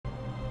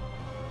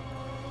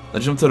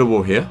Legend of Total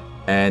War here,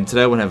 and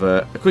today I want to have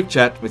a quick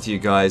chat with you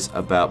guys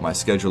about my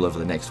schedule over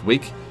the next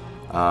week,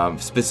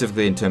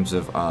 specifically in terms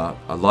of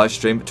a live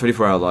stream, a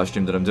 24-hour live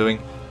stream that I'm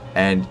doing,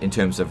 and in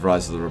terms of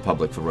Rise of the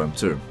Republic for Rome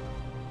 2.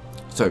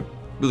 So,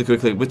 really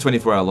quickly, with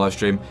 24-hour live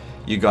stream,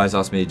 you guys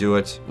asked me to do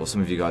it, well,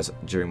 some of you guys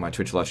during my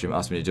Twitch live stream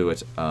asked me to do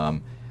it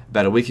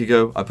about a week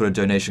ago. I put a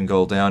donation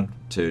goal down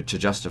to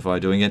justify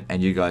doing it,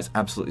 and you guys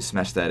absolutely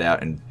smashed that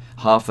out in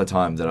half the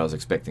time that I was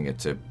expecting it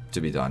to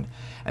be done.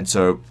 And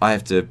so I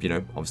have to,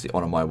 obviously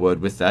honor my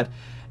word with that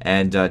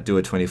and do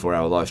a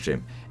 24-hour live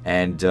stream.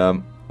 And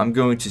I'm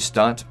going to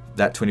start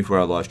that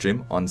 24-hour live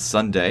stream on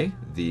Sunday,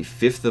 the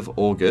 5th of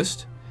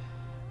August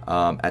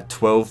at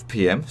 12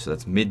 p.m. So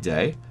that's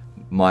midday,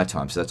 my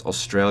time. So that's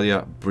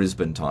Australia,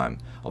 Brisbane time.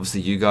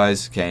 Obviously you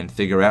guys can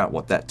figure out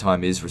what that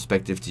time is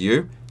respective to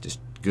you. Just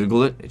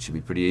Google it. It should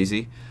be pretty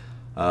easy.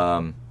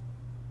 And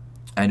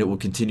it will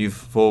continue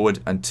forward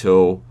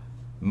until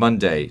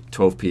Monday,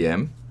 12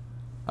 p.m.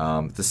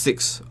 The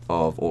 6th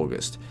of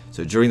August.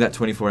 So during that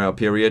 24-hour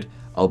period,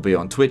 I'll be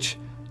on Twitch.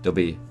 There'll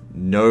be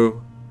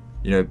no,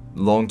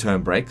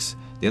 long-term breaks.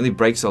 The only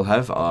breaks I'll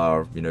have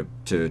are,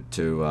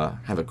 to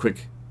have a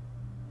quick,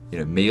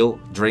 meal,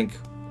 drink,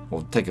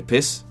 or take a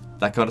piss,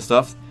 that kind of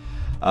stuff.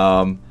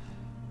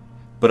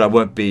 But I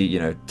won't be,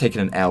 taking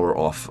an hour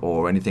off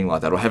or anything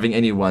like that, or having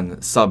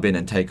anyone sub in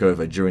and take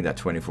over during that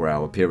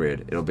 24-hour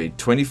period. It'll be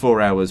 24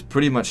 hours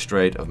pretty much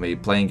straight of me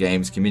playing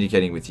games,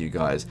 communicating with you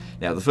guys.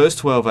 Now, the first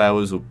 12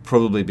 hours will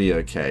probably be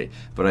okay,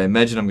 but I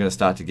imagine I'm going to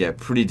start to get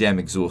pretty damn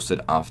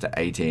exhausted after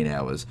 18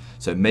 hours.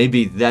 So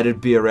maybe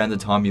that'd be around the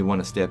time you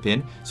want to step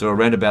in. So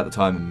around about the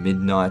time of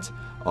midnight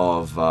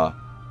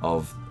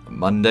of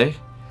Monday.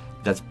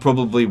 That's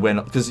probably when,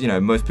 because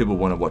most people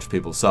want to watch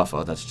people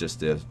suffer. That's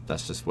just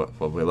what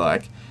we're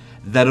like.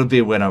 That'll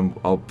be when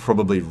I'll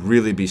probably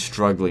really be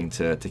struggling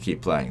to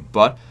keep playing.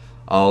 But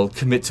I'll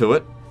commit to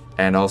it,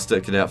 and I'll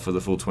stick it out for the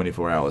full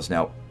 24 hours.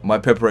 Now, my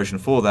preparation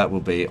for that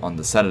will be on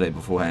the Saturday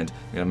beforehand.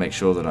 I'm going to make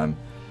sure that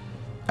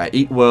I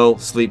eat well,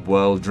 sleep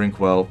well, drink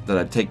well, that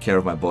I take care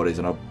of my bodies,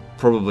 and I'll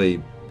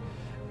probably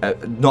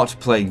not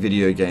play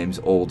video games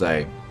all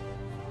day.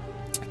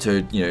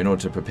 In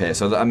order to prepare,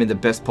 so that I'm in the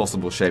best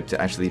possible shape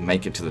to actually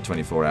make it to the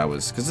 24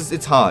 hours, because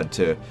it's hard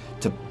to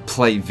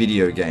play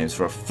video games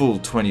for a full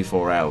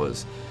 24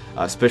 hours,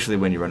 especially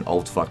when you're an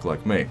old fuck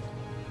like me.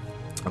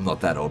 I'm not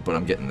that old, but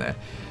I'm getting there.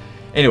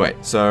 Anyway,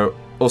 so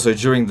also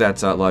during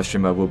that live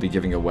stream, I will be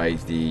giving away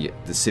the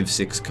Civ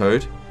 6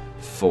 code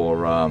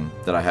for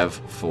that I have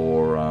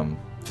for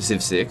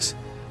Civ 6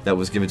 that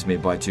was given to me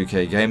by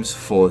 2K Games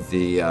for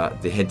the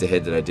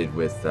head-to-head that I did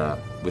with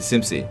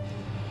Simpsy.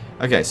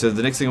 Okay, so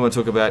the next thing I want to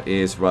talk about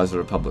is Rise of the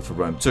Republic for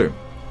Rome 2.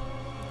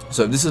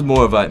 So this is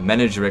more of a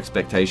manage your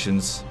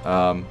expectations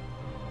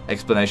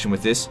explanation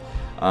with this.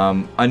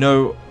 I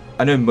know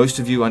most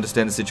of you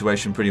understand the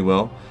situation pretty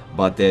well,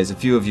 but there's a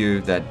few of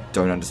you that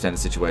don't understand the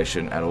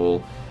situation at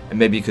all, and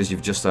maybe because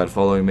you've just started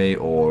following me,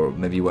 or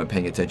maybe you weren't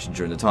paying attention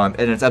during the time,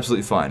 and it's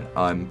absolutely fine.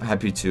 I'm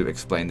happy to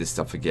explain this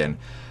stuff again.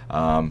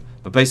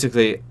 But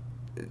basically,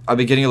 I've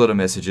been getting a lot of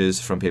messages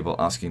from people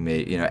asking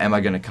me, am I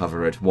going to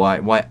cover it?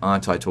 Why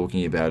aren't I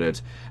talking about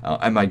it?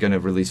 Am I going to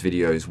release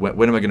videos?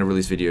 When am I going to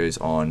release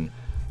videos on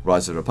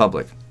Rise of the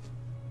Republic?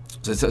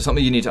 So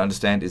something you need to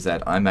understand is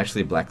that I'm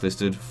actually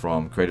blacklisted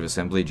from Creative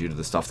Assembly due to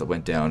the stuff that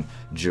went down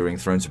during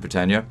Thrones of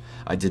Britannia.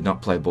 I did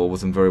not play ball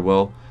with them very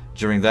well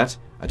during that.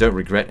 I don't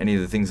regret any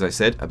of the things I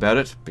said about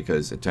it,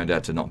 because it turned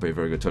out to not be a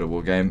very good Total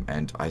War game,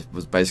 and I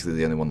was basically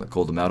the only one that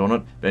called them out on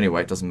it. But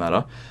anyway, it doesn't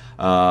matter.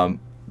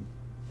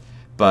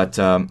 But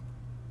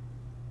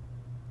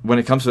when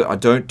it comes to it,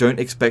 don't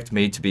expect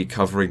me to be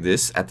covering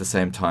this at the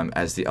same time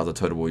as the other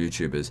Total War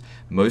YouTubers.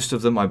 Most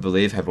of them, I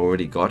believe, have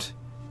already got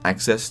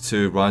access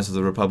to Rise of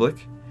the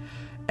Republic,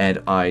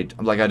 and I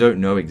don't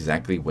know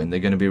exactly when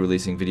they're going to be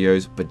releasing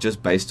videos, but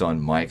just based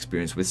on my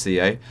experience with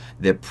CA,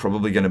 they're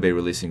probably going to be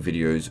releasing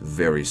videos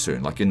very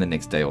soon, like in the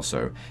next day or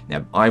so.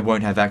 Now, I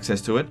won't have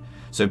access to it,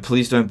 so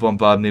please don't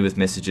bombard me with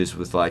messages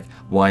with like,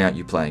 why aren't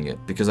you playing it?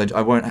 Because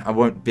I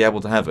won't be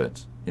able to have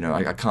it.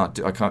 I can't.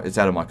 It's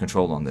out of my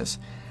control on this.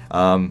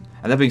 And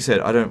that being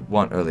said, I don't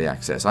want early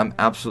access. I'm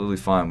absolutely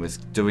fine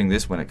with doing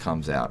this when it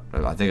comes out.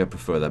 I think I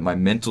prefer that. My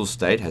mental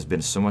state has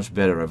been so much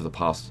better over the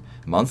past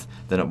month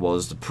than it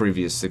was the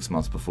previous 6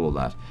 months before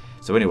that.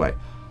 So anyway,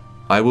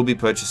 I will be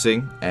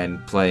purchasing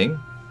and playing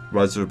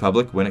Rise of the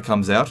Republic when it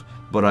comes out,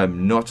 but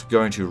I'm not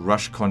going to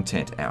rush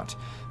content out,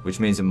 which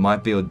means it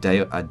might be a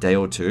day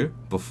or two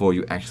before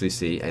you actually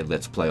see a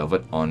Let's Play of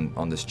it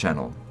on this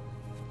channel.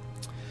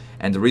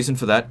 And the reason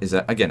for that is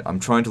that, again, I'm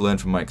trying to learn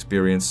from my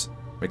experiences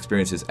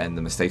and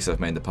the mistakes I've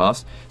made in the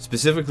past.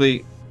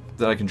 Specifically,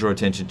 that I can draw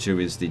attention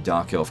to is the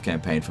Dark Elf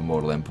campaign for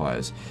Mortal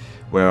Empires,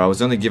 where I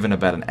was only given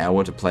about an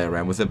hour to play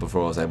around with it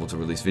before I was able to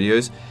release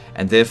videos,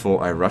 and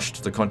therefore I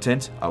rushed the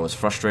content, I was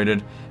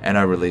frustrated, and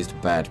I released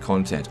bad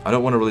content. I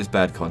don't want to release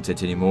bad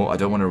content anymore. I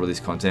don't want to release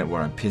content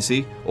where I'm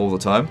pissy all the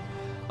time.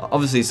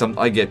 Obviously,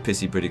 I get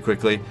pissy pretty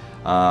quickly,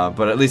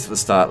 but at least at the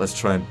start, let's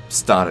try and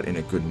start it in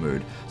a good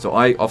mood. So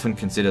I often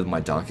consider my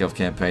Dark Elf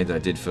campaign that I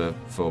did for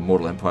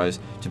Mortal Empires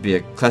to be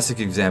a classic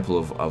example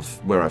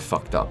of where I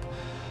fucked up.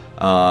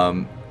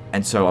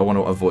 And so I want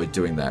to avoid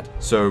doing that.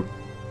 So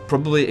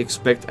probably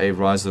expect a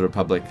Rise of the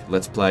Republic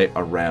Let's Play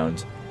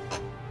around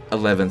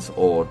 11th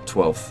or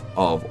 12th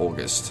of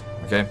August,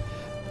 okay?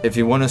 If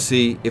you want to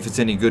see if it's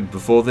any good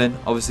before then,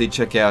 obviously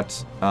check out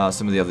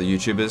some of the other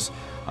YouTubers.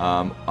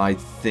 I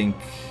think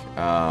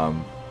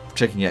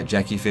checking out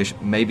Jackie Fish,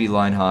 maybe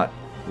Lionheart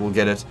will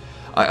get it.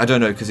 I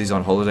don't know because he's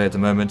on holiday at the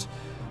moment.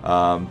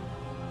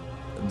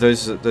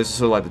 Those are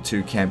sort of like the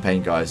two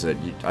campaign guys that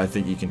I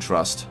think you can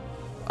trust.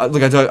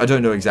 Look, I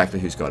don't know exactly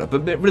who's got it,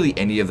 but really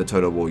any of the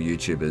Total War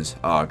YouTubers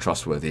are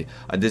trustworthy.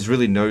 There's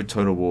really no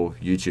Total War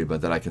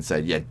YouTuber that I can say,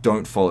 yeah,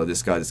 don't follow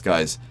this guy. This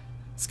guy's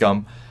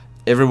scum.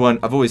 Everyone,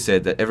 I've always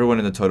said that everyone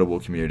in the Total War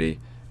community,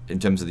 in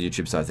terms of the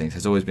YouTube side of things,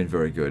 has always been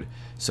very good.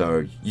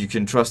 So you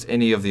can trust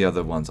any of the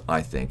other ones,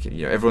 I think.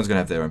 You know, everyone's going to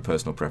have their own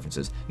personal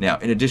preferences. Now,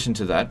 in addition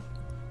to that,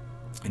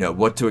 you know,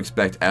 what to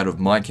expect out of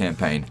my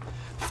campaign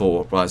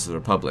for Rise of the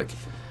Republic.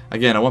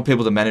 Again, I want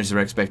people to manage their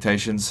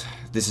expectations.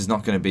 This is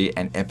not going to be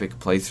an epic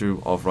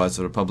playthrough of Rise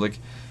of the Republic.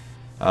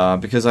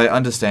 Because I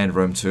understand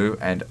Rome 2,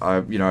 and I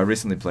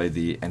recently played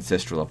the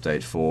Ancestral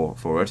update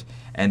for it,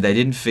 and they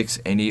didn't fix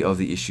any of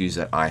the issues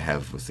that I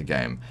have with the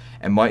game.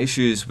 And my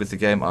issues with the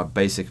game are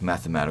basic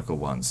mathematical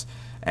ones,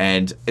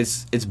 and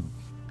it's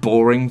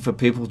boring for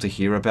people to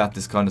hear about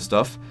this kind of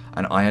stuff,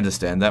 and I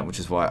understand that, which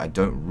is why I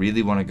don't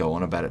really want to go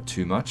on about it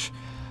too much.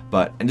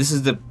 And this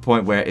is the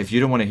point where if you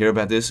don't want to hear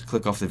about this,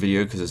 click off the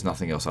video because there's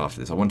nothing else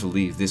after this. I want to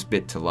leave this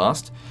bit to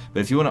last,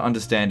 but if you want to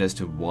understand as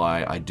to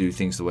why I do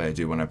things the way I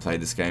do when I play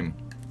this game,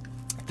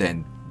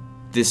 then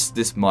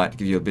this might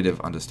give you a bit of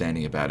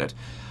understanding about it.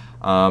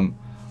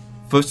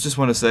 First, just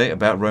want to say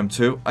about Rome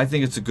 2, I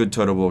think it's a good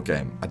Total War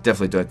game. I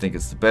definitely don't think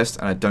it's the best,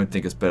 and I don't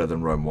think it's better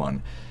than Rome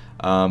 1.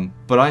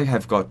 But I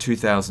have got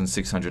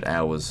 2,600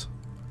 hours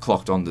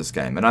clocked on this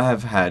game, and I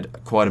have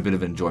had quite a bit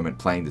of enjoyment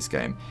playing this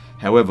game.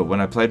 However, when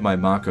I played my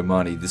Marco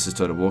Mani This is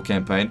Total War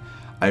campaign,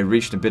 I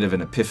reached a bit of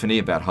an epiphany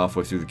about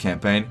halfway through the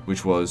campaign,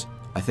 which was,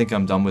 I think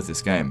I'm done with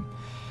this game.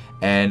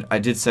 And I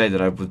did say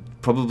that I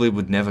probably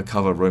would never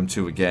cover Rome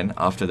 2 again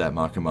after that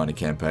Marco Mani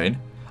campaign,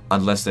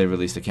 unless they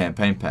released a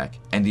campaign pack.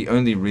 And the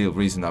only real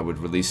reason I would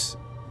release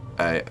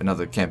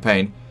another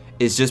campaign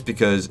is just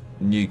because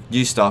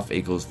new stuff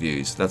equals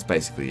views. That's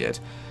basically it.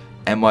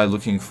 Am I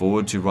looking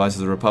forward to Rise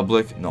of the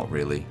Republic? Not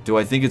really. Do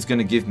I think it's going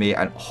to give me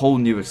a whole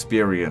new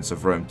experience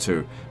of Rome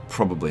 2?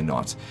 Probably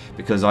not.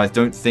 Because I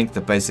don't think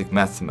the basic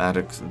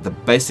mathematics, the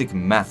basic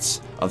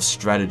maths of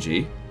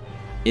strategy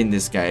in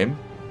this game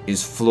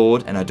is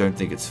flawed, and I don't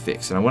think it's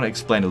fixed. And I want to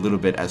explain a little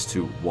bit as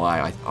to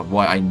why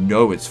I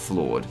know it's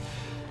flawed.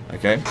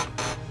 Okay?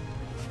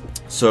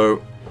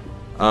 So,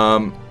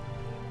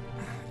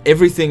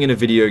 everything in a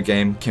video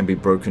game can be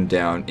broken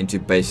down into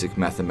basic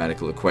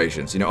mathematical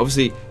equations. You know,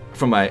 obviously,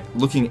 from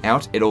looking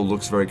out, it all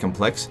looks very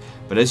complex,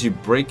 but as you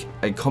break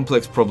a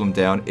complex problem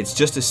down, it's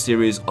just a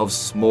series of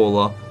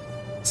smaller,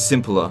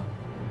 simpler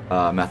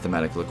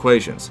mathematical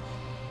equations.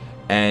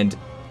 And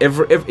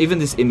even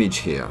this image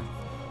here,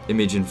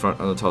 image in front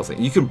on the title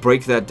thing, you can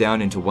break that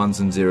down into ones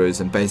and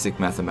zeros and basic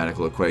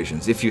mathematical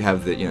equations if you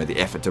have the the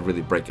effort to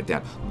really break it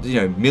down.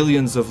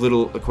 Millions of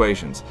little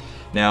equations.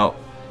 Now,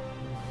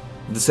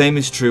 the same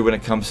is true when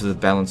it comes to the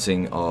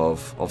balancing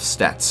of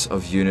stats,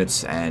 of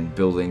units and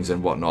buildings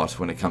and whatnot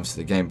when it comes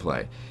to the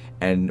gameplay.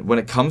 And when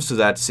it comes to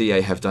that,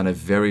 CA have done a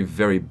very,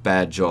 very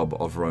bad job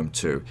of Rome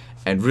 2,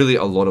 and really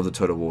a lot of the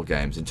Total War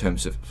games in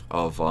terms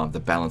of the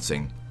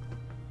balancing.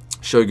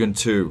 Shogun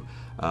 2,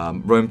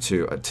 Rome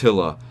 2,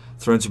 Attila,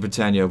 Thrones of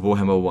Britannia,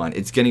 Warhammer 1.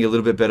 It's getting a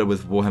little bit better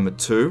with Warhammer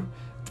 2,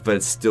 but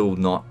it's still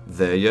not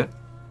there yet.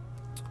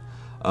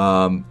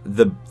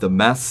 The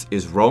maths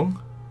is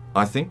wrong,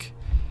 I think,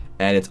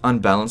 and it's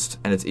unbalanced,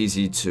 and it's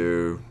easy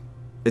to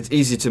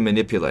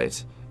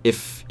manipulate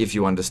if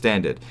you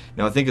understand it.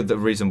 Now, I think that the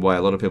reason why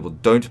a lot of people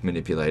don't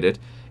manipulate it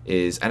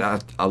is,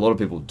 and a lot of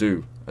people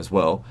do as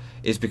well,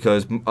 is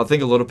because I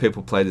think a lot of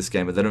people play this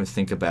game and they don't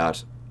think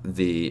about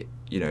the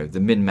the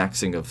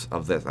min-maxing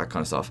of that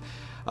kind of stuff.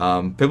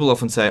 People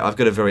often say, I've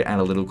got a very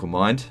analytical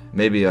mind.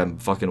 Maybe I'm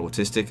fucking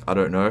autistic, I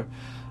don't know.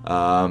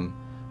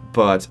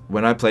 But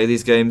when I play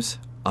these games,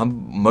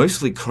 I'm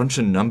mostly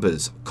crunching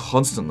numbers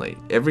constantly.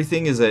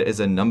 Everything is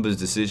a numbers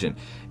decision.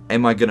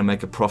 Am I going to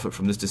make a profit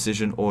from this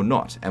decision or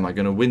not? Am I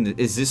going to win?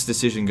 Is this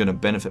decision going to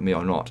benefit me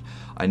or not?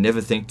 I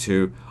never think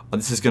oh,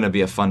 this is going to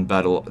be a fun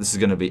battle, this is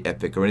going to be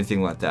epic or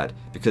anything like that,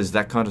 because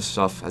that kind of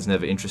stuff has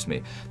never interested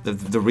me.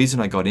 The reason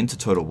I got into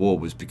Total War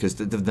was because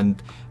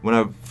when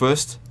I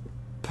first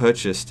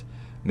purchased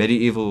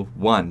Medieval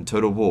 1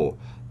 Total War,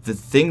 the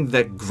thing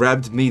that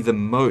grabbed me the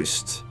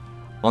most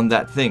on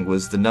that thing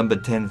was the number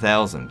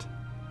 10,000.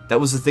 That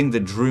was the thing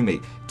that drew me.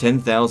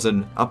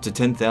 10,000, up to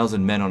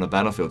 10,000 men on a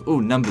battlefield.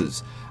 Ooh,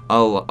 numbers.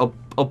 I'll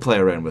play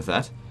around with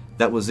that.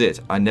 That was it.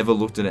 I never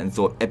looked at it and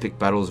thought epic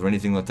battles or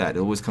anything like that. It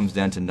always comes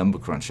down to number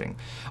crunching.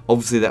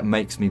 Obviously that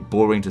makes me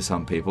boring to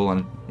some people,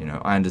 and you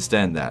know, I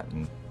understand that.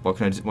 And what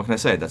can I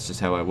say? That's just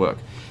how I work.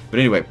 But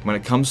anyway, when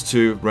it comes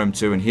to Rome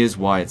 2, and here's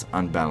why it's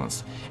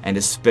unbalanced, and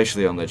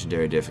especially on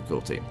Legendary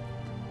difficulty.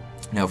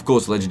 Now, of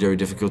course, Legendary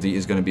difficulty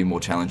is going to be more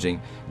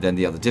challenging than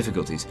the other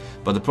difficulties,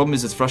 but the problem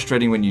is it's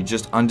frustrating when you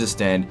just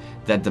understand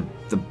that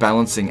the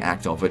balancing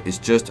act of it is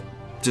just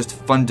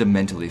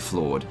fundamentally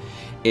flawed.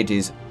 It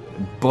is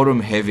bottom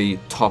heavy,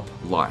 top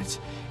light,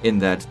 in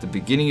that the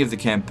beginning of the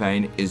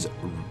campaign is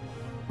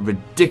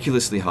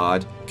ridiculously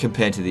hard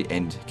compared to the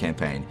end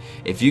campaign.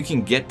 If you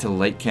can get to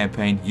late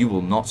campaign, you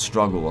will not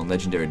struggle on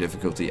Legendary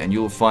difficulty, and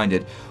you will find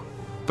it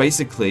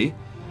basically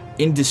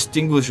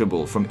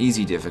indistinguishable from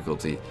easy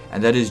difficulty,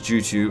 and that is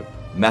due to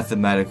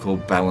mathematical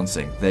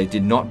balancing. They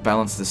did not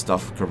balance this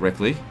stuff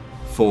correctly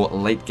for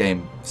late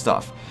game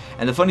stuff.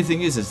 And the funny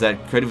thing is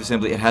that Creative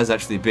Assembly, it has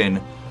actually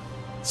been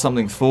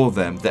something for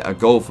them, that a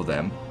goal for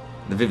them.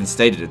 They've even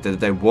stated it, that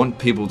they want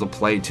people to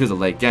play to the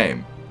late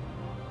game.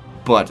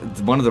 But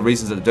one of the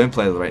reasons that they don't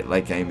play the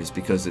late game is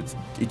because it's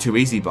too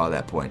easy by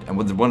that point. And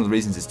one of the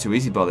reasons it's too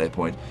easy by that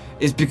point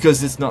is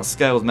because it's not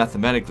scaled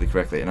mathematically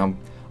correctly. And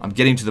I'm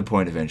getting to the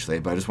point eventually,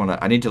 but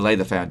I need to lay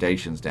the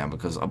foundations down,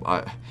 because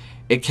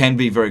it can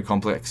be very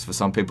complex for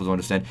some people to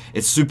understand.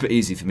 It's super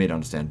easy for me to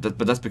understand, but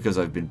that's because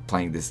I've been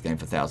playing this game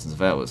for thousands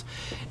of hours.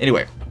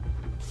 Anyway,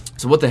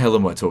 so what the hell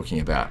am I talking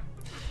about?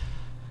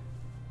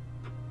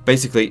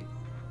 Basically,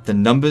 the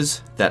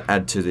numbers that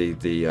add to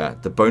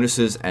the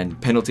bonuses and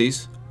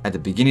penalties at the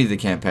beginning of the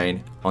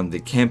campaign, on the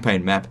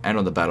campaign map and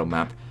on the battle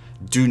map,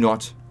 do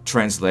not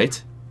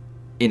translate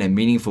in a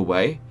meaningful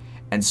way,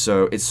 and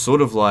so it's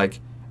sort of like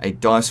a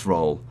dice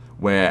roll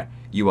where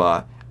you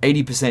are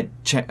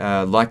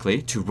 80%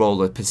 likely to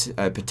roll a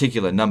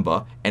particular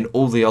number, and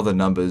all the other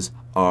numbers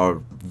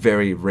are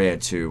very rare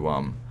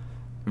to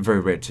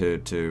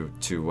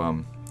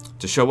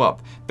show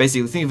up.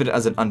 Basically, think of it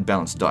as an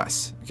unbalanced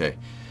dice. Okay,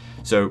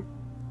 so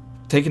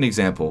take an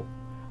example.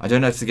 I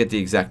don't have to get the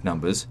exact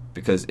numbers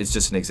because it's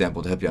just an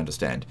example to help you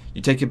understand.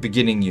 You take a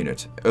beginning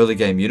unit, early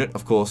game unit.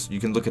 Of course, you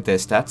can look at their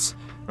stats,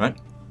 right?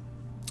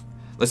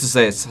 Let's just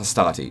say it's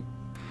Hastati,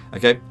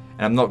 okay?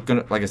 And I'm not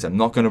gonna, like I said, I'm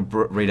not gonna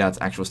read out its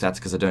actual stats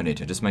because I don't need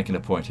to. Just making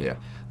a point here.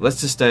 Let's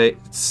just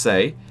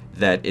say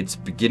that its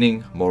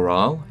beginning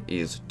morale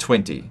is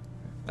 20.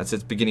 That's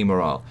its beginning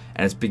morale,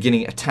 and its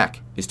beginning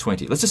attack is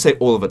 20. Let's just say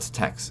all of its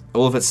attacks,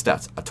 all of its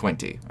stats are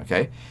 20,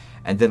 okay?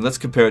 And then let's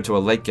compare it to a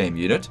late game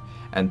unit,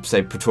 and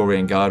say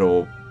Praetorian Guard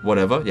or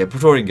whatever. Yeah,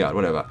 Praetorian Guard,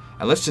 whatever.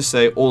 And let's just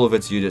say all of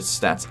its unit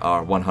stats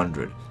are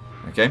 100,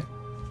 okay?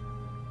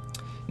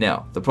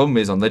 Now, the problem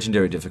is on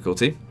Legendary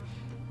difficulty,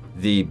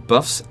 the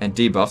buffs and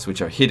debuffs,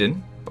 which are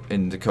hidden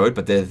in the code,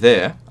 but they're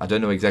there, I don't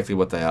know exactly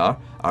what they are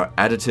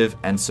additive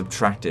and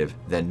subtractive.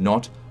 They're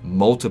not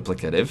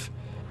multiplicative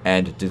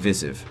and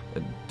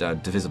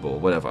divisible,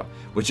 whatever,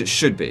 which it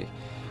should be.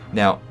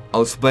 Now,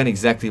 I'll explain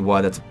exactly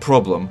why that's a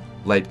problem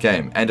late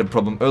game and a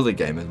problem early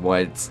game, and why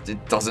it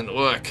doesn't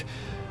work.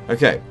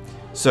 Okay,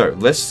 so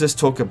let's just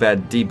talk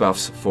about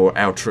debuffs for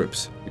our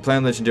troops. You play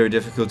on Legendary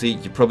difficulty,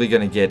 you're probably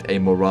going to get a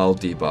morale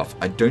debuff.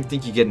 I don't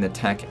think you get an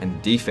attack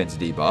and defense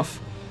debuff,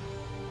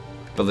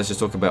 but let's just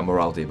talk about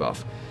morale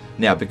debuff.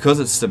 Now, because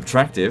it's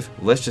subtractive,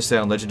 let's just say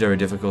on Legendary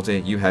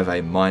difficulty you have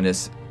a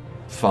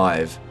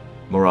 -5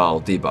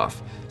 morale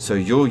debuff. So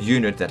your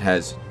unit that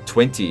has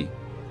 20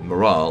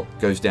 morale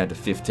goes down to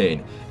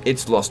 15.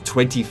 It's lost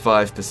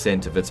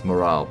 25% of its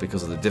morale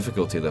because of the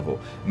difficulty level,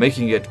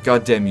 making it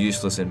goddamn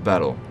useless in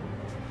battle.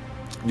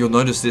 You'll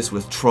notice this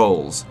with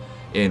trolls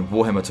in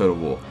Warhammer Total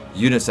War.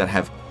 Units that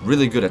have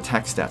really good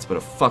attack stats but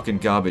are fucking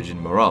garbage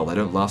in morale. They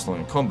don't last long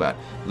in combat.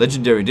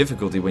 Legendary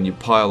difficulty, when you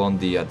pile on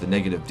the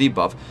negative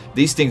debuff,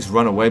 these things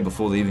run away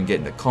before they even get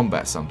into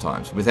combat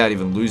sometimes, without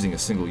even losing a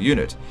single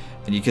unit.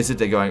 And you can sit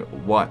there going,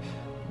 why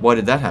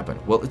did that happen?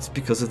 Well, it's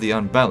because of the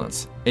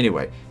unbalance.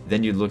 Anyway,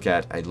 then you look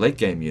at a late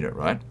game unit,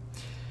 right?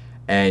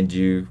 And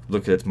you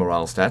look at its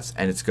morale stats,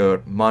 and it's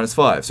got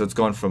 -5. So it's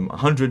gone from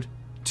 100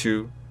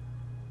 to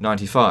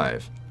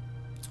 95.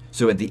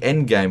 So at the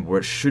end game, where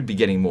it should be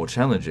getting more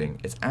challenging,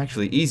 it's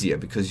actually easier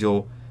because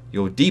your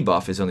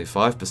debuff is only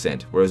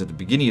 5%, whereas at the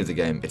beginning of the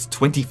game, it's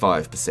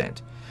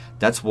 25%.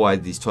 That's why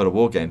these Total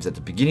War games at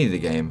the beginning of the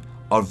game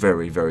are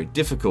very, very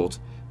difficult.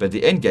 But at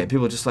the end game,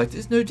 people are just like,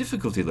 there's no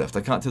difficulty left.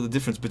 I can't tell the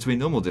difference between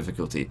normal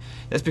difficulty.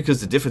 That's because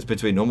the difference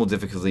between normal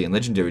difficulty and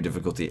Legendary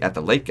difficulty at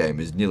the late game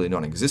is nearly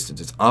non-existent.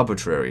 It's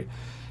arbitrary.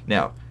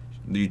 Now,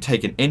 you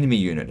take an enemy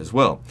unit as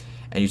well,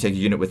 and you take a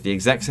unit with the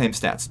exact same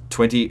stats,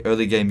 20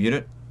 early game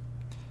unit,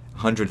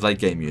 100 late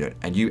game unit,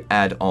 and you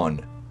add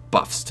on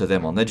buffs to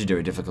them on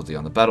Legendary difficulty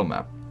on the battle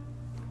map.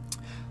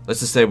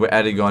 Let's just say we're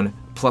adding on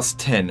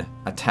 +10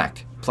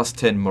 attack,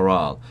 +10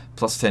 morale,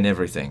 +10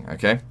 everything,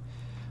 okay?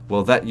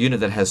 Well, that unit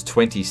that has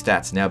 20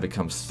 stats now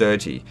becomes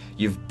 30.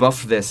 You've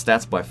buffed their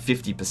stats by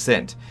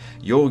 50%.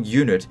 Your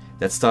unit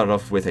that started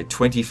off with a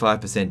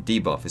 25%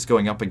 debuff is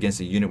going up against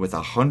a unit with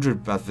a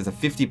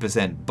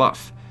 50%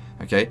 buff,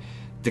 okay?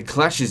 The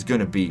clash is going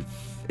to be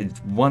it's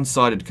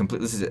one-sided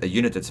complete. This is a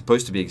unit that's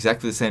supposed to be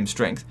exactly the same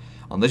strength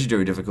on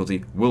legendary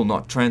difficulty will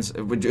not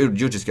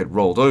you'll just get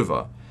rolled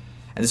over.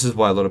 And this is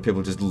why a lot of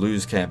people just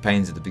lose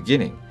campaigns at the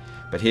beginning.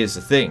 But here's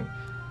the thing.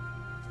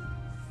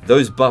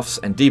 Those buffs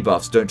and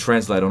debuffs don't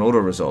translate on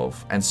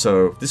auto-resolve. And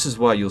so this is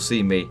why you'll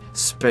see me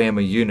spam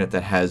a unit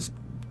that has,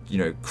 you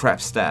know, crap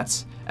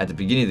stats at the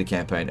beginning of the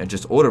campaign and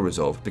just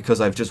auto-resolve, because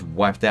I've just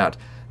wiped out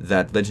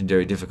that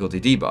legendary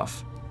difficulty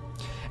debuff.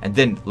 And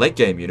then late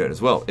game unit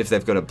as well, if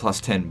they've got a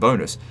 +10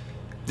 bonus,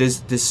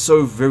 there's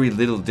so very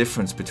little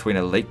difference between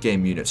a late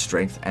game unit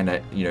strength and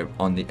a, you know,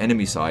 on the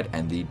enemy side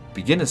and the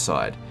beginner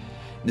side.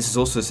 This is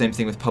also the same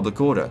thing with public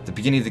order. The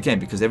beginning of the game,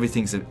 because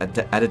everything's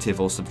additive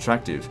or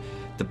subtractive,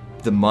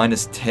 the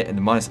 -10 and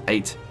the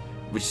 -8,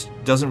 which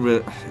doesn't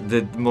really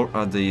the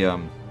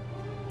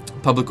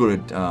public order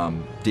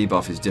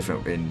debuff is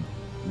different in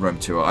Rome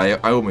 2. I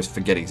almost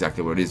forget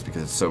exactly what it is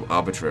because it's so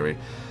arbitrary.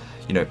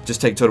 You know, just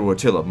take total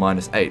Attila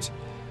 -8.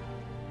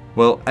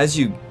 Well, as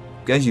you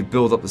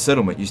build up the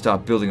settlement, you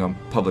start building on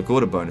public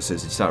order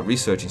bonuses, and start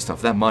researching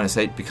stuff. That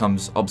 -8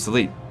 becomes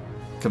obsolete,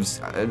 becomes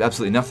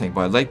absolutely nothing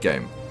by late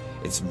game.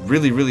 It's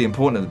really, really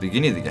important at the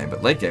beginning of the game,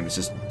 but late game is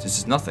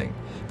just nothing,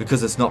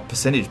 because it's not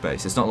percentage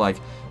based. It's not like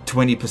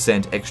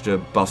 20% extra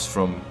buffs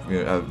from,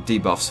 you know,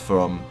 debuffs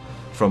from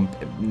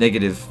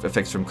negative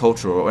effects from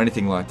culture or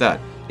anything like that.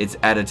 It's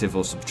additive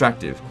or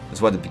subtractive.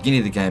 That's why the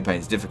beginning of the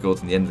campaign is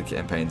difficult and the end of the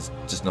campaign is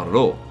just not at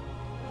all.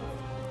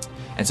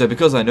 And so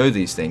because I know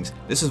these things,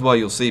 this is why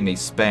you'll see me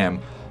spam,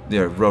 you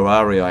know,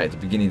 Roarii at the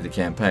beginning of the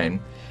campaign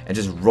and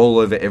just roll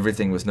over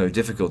everything with no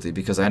difficulty,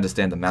 because I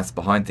understand the maths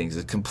behind things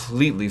is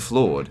completely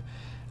flawed.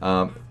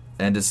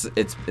 And it's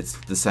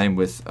the same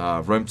with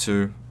Rome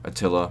 2,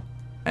 Attila,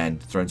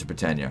 and Thrones of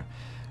Britannia,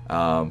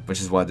 which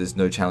is why there's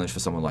no challenge for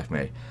someone like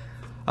me.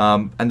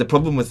 And the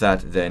problem with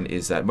that then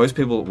is that most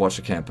people watch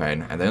a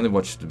campaign and they only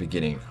watch the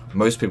beginning.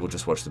 Most people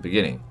just watch the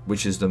beginning,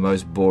 which is the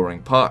most boring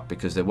part,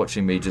 because they're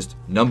watching me just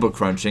number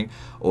crunching,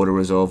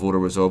 auto-resolve,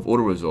 auto-resolve,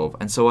 auto-resolve.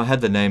 And so I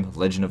had the name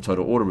Legend of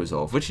Total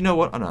Auto-Resolve, which, you know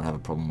what, I don't have a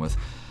problem with.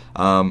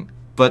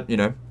 But, you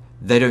know,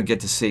 they don't get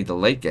to see the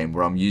late game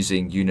where I'm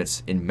using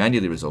units in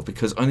manually resolve,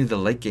 because only the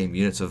late game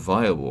units are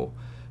viable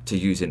to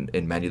use in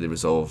manually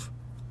resolve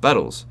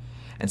battles.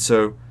 And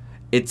so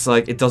it's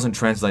like, it doesn't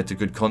translate to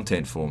good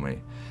content for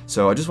me.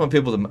 So I just want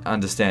people to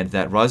understand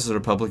that Rise of the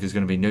Republic is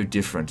going to be no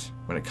different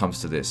when it comes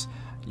to this.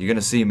 You're going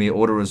to see me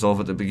auto-resolve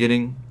at the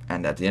beginning,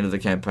 and at the end of the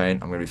campaign,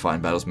 I'm going to be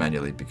fighting battles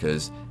manually,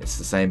 because it's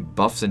the same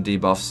buffs and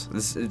debuffs,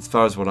 as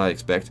far as what I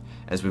expect,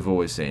 as we've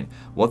always seen.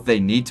 What they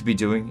need to be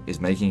doing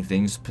is making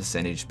things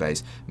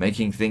percentage-based,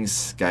 making things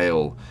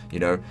scale, you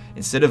know.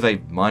 Instead of a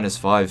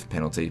 -5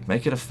 penalty,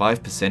 make it a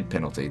 5%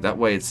 penalty. That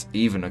way it's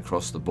even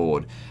across the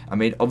board. I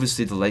mean,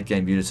 obviously the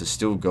late-game units are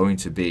still going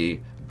to be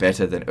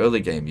better than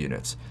early-game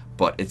units,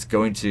 but it's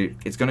going to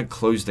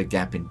close the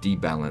gap in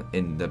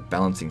the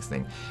balancing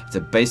thing. It's a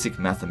basic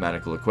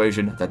mathematical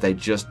equation that they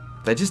just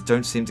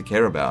don't seem to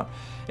care about.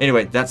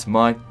 Anyway, that's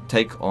my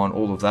take on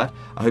all of that.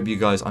 I hope you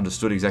guys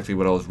understood exactly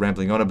what I was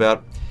rambling on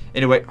about.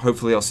 Anyway,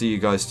 hopefully I'll see you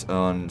guys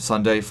on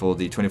Sunday for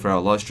the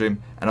 24-hour live stream,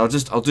 and I'll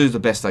do the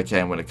best I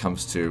can when it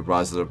comes to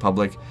Rise of the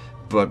Republic.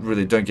 But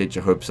really, don't get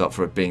your hopes up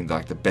for it being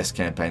like the best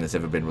campaign that's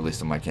ever been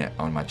released on my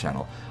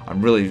channel.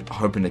 I'm really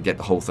hoping to get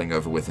the whole thing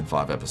over with in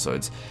 5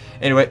 episodes.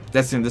 Anyway,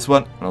 that's the end of this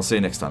one, and I'll see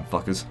you next time,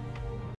 fuckers.